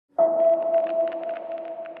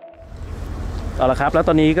เอาละครับแล้วต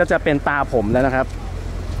อนนี้ก็จะเป็นตาผมแล้วนะครับ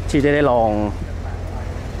ที่ได้ลอง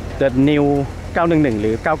The New 911 ห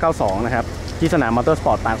รือ 992 นะครับที่สนามมอเตอร์สป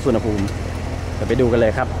อร์ตปาร์คสุวรรณภูมิเดี๋ยวไปดูกันเล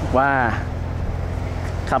ยครับว่า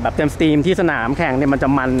ขับแบบเต็มสตรีมที่สนามแข่งเนี่ยมันจะ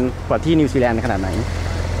มันกว่าที่นิวซีแลนด์ขนาดไหน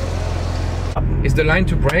Is the line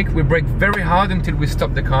to brake? We brake very hard until we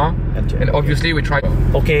stop the car, and obviously we try.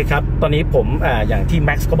 โอเคครับตอนนี้ผมอย่างที่แ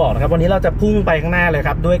ม็กซ์ก็บอกนะครับวันนี้เราจะพุ่งไปข้างหน้าเลยค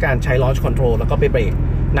รับด้วยการใช้ launch control แล้วก็ไปเบรก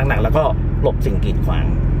หนักๆแล้วก็หลบสิ่งกีดขวาง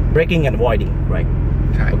braking and avoiding right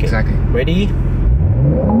Okay. Exactly. Ready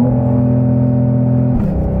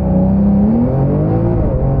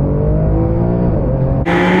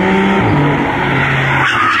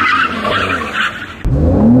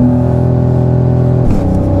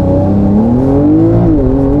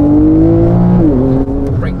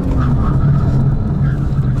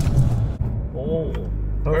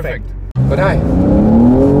Perfect. But I.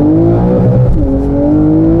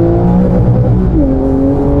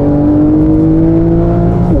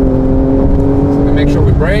 So make sure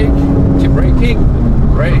we brake, keep braking,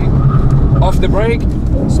 brake, off the brake,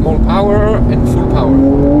 small power and full power.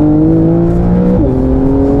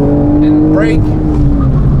 And brake,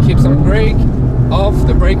 keep some brake, off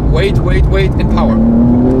the brake, wait, and power.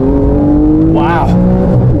 Wow.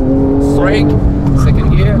 Brake, second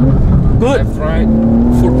gear. Good. Left, right,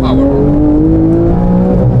 full power.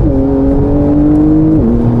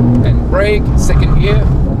 And brake, second gear.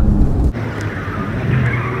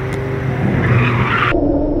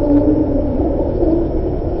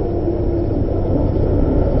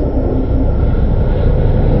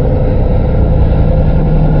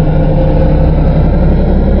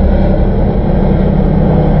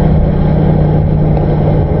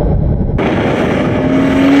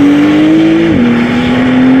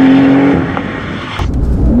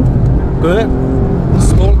 Good.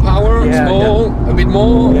 Small power, small, a bit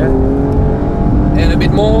more, and a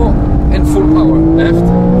bit more, and full power. Left,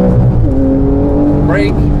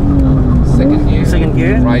 brake, second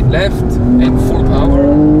gear, right, left, and full power,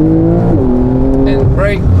 and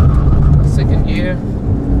brake, second gear,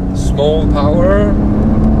 small power,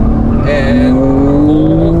 and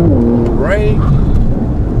more, brake,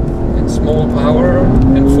 and small power,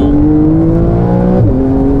 and full.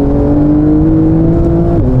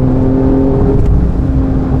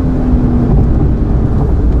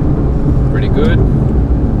 Good.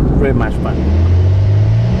 Very much fun.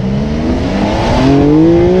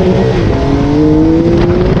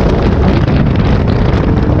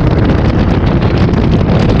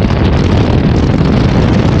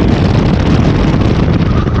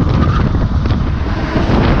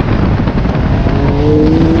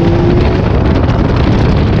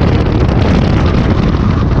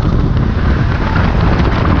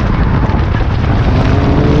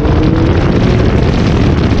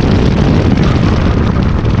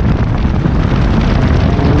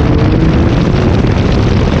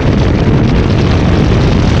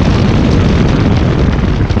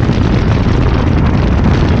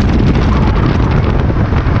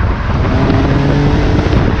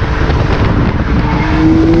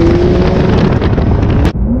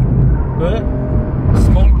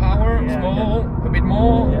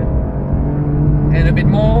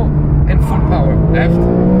 Left,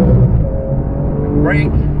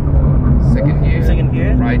 brake, second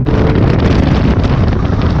gear, right.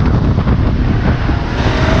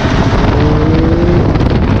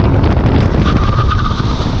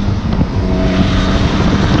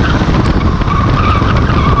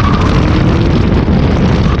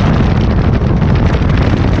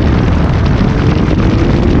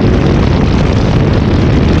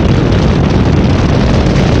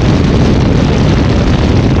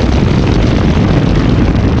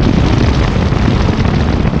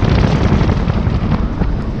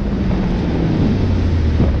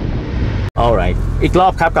 Alright อีกรอ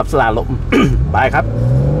บครับกับสลาลม ไปครับ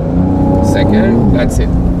Second, that's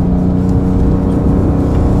it.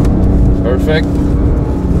 Perfect.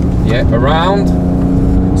 Yeah, around.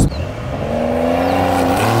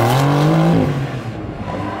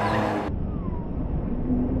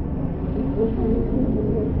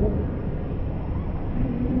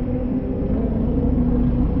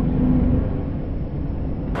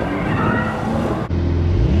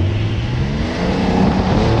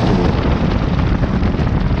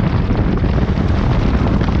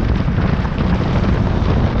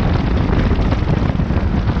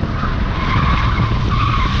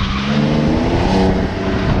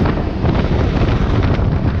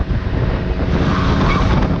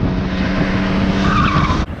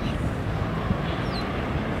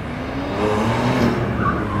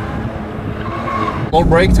 Small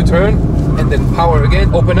brake to turn, and then power again,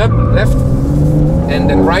 open up, left, and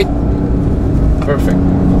then right.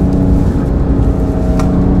 Perfect.